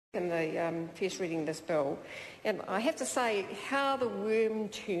in the first reading of this bill, and I have to say how the worm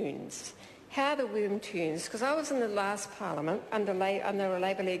turns. How the worm turns, because I was in the last Parliament under a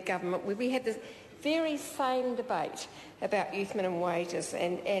Labour-led government where we had this very same debate about youth minimum wages,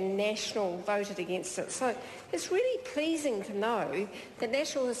 and National voted against it. So it's really pleasing to know that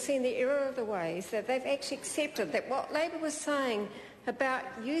National has seen the error of the ways, that they've actually accepted that what Labour was saying about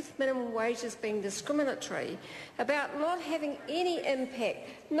youth minimum wages being discriminatory, about not having any impact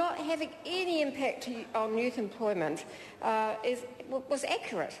on youth employment, was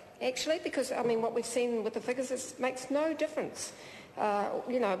accurate, actually, because, I mean, what we've seen with the figures, it makes no difference.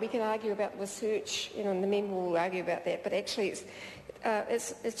 We can argue about research, and the member will argue about that, but actually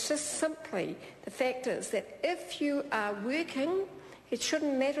it's just simply the fact is that if you are working, it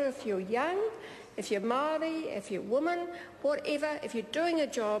shouldn't matter if you're young, if you're Māori, if you're woman, whatever, if you're doing a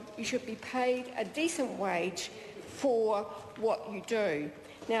job, you should be paid a decent wage for what you do.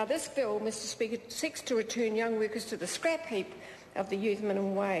 Now, this bill, Mr Speaker, seeks to return young workers to the scrap heap of the youth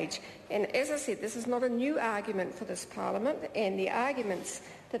minimum wage. And as I said, this is not a new argument for this Parliament, and the arguments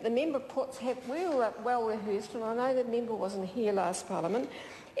that the member puts were well rehearsed, and I know the member wasn't here last Parliament,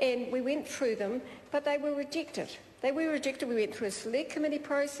 and we went through them, but they were rejected. They were rejected. We went through a select committee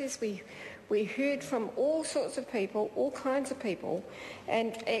process. We heard from all sorts of people, all kinds of people,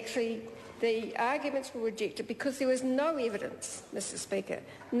 and actually the arguments were rejected because there was no evidence, Mr Speaker,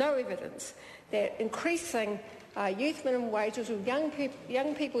 no evidence that increasing youth minimum wages or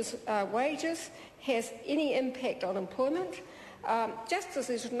young people's wages has any impact on employment, just as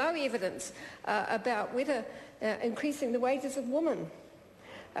there's no evidence about whether increasing the wages of women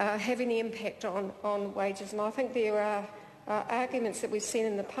have any impact on wages. And I think there are arguments that we've seen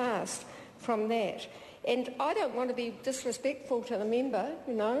in the past from that. And I don't want to be disrespectful to the member,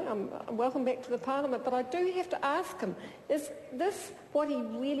 welcome back to the Parliament, but I do have to ask him, is this what he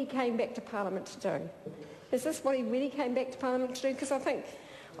really came back to Parliament to do? Is this what he really came back to Parliament to do? Because I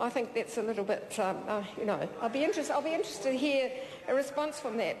think that's a little bit, I'll be interested to hear a response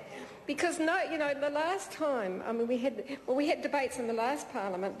from that. Because the last time, we had debates in the last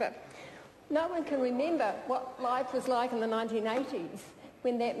Parliament, but no one can remember what life was like in the 1980s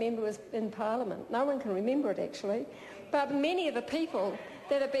when that member was in Parliament. No one can remember it, actually. But many of the people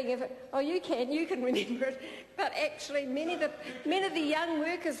that are being... Oh, you can remember it. But actually, many of the young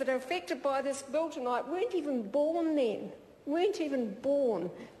workers that are affected by this bill tonight weren't even born then. Weren't even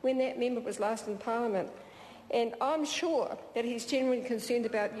born when that member was last in Parliament. And I'm sure that he's genuinely concerned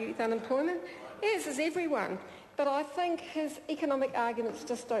about youth unemployment, as is everyone. But I think his economic arguments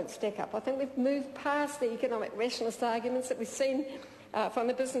just don't stack up. I think we've moved past the economic rationalist arguments that we've seen from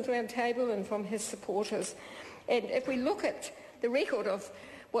the Business Roundtable and from his supporters. And if we look at the record of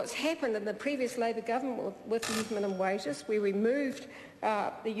what's happened in the previous Labour government with youth minimum wages, we removed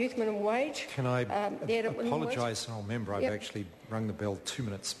the youth minimum wage. Can I apologise, Honourable Member? I've actually rung the bell 2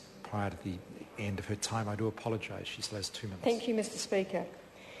 minutes prior to the end of her time. I do apologise. She still has 2 minutes. Thank you, Mr Speaker.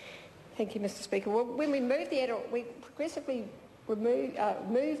 Thank you, Mr Speaker. Well, when we we progressively moved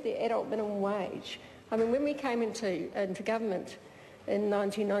the adult minimum wage. I mean, when we came into government in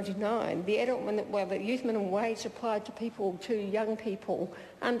 1999, the youth minimum wage applied to young people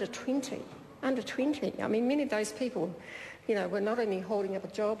under 20. Under 20. I mean, many of those people, were not only holding up a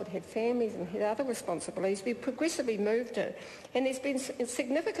job but had families and had other responsibilities. We progressively moved it, and there's been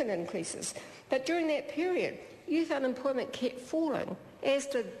significant increases. But during that period, youth unemployment kept falling, as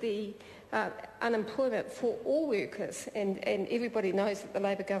did the unemployment for all workers, and everybody knows that the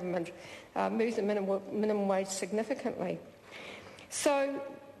Labour government moved the minimum wage significantly. So,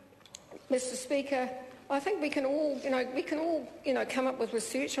 Mr Speaker, I think we can all come up with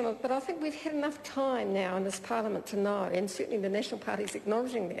research on it, but I think we've had enough time now in this Parliament to know, and certainly the National Party is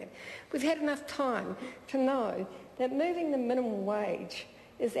acknowledging that, we've had enough time to know that moving the minimum wage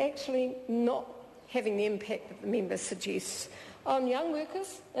is actually not having the impact that the member suggests on young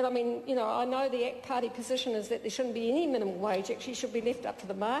workers. And I mean, I know the ACT Party position is that there shouldn't be any minimum wage, actually should be left up to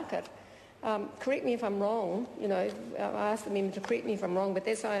the market. Correct me if I'm wrong, I ask the member to correct me if I'm wrong, but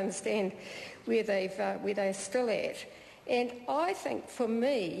that's, I understand, where they're still at. And I think, for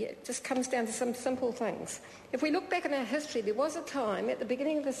me, it just comes down to some simple things. If we look back in our history, there was a time at the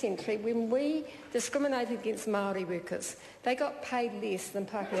beginning of the century when we discriminated against Māori workers. They got paid less than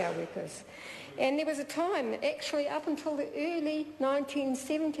Pākehā workers. And there was a time, actually up until the early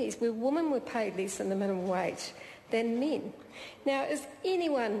 1970s, where women were paid less than the minimum wage than men. Now,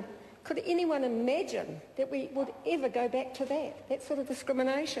 could anyone imagine that we would ever go back to that sort of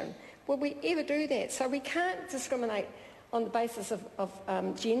discrimination? Would we ever do that? So we can't discriminate on the basis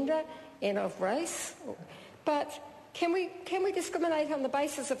of gender and of race, but Can we discriminate on the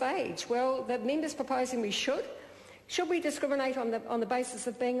basis of age? Well, the member's proposing we should. Should we discriminate on the basis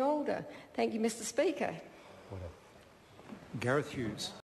of being older? Thank you, Mr. Speaker. Gareth Hughes.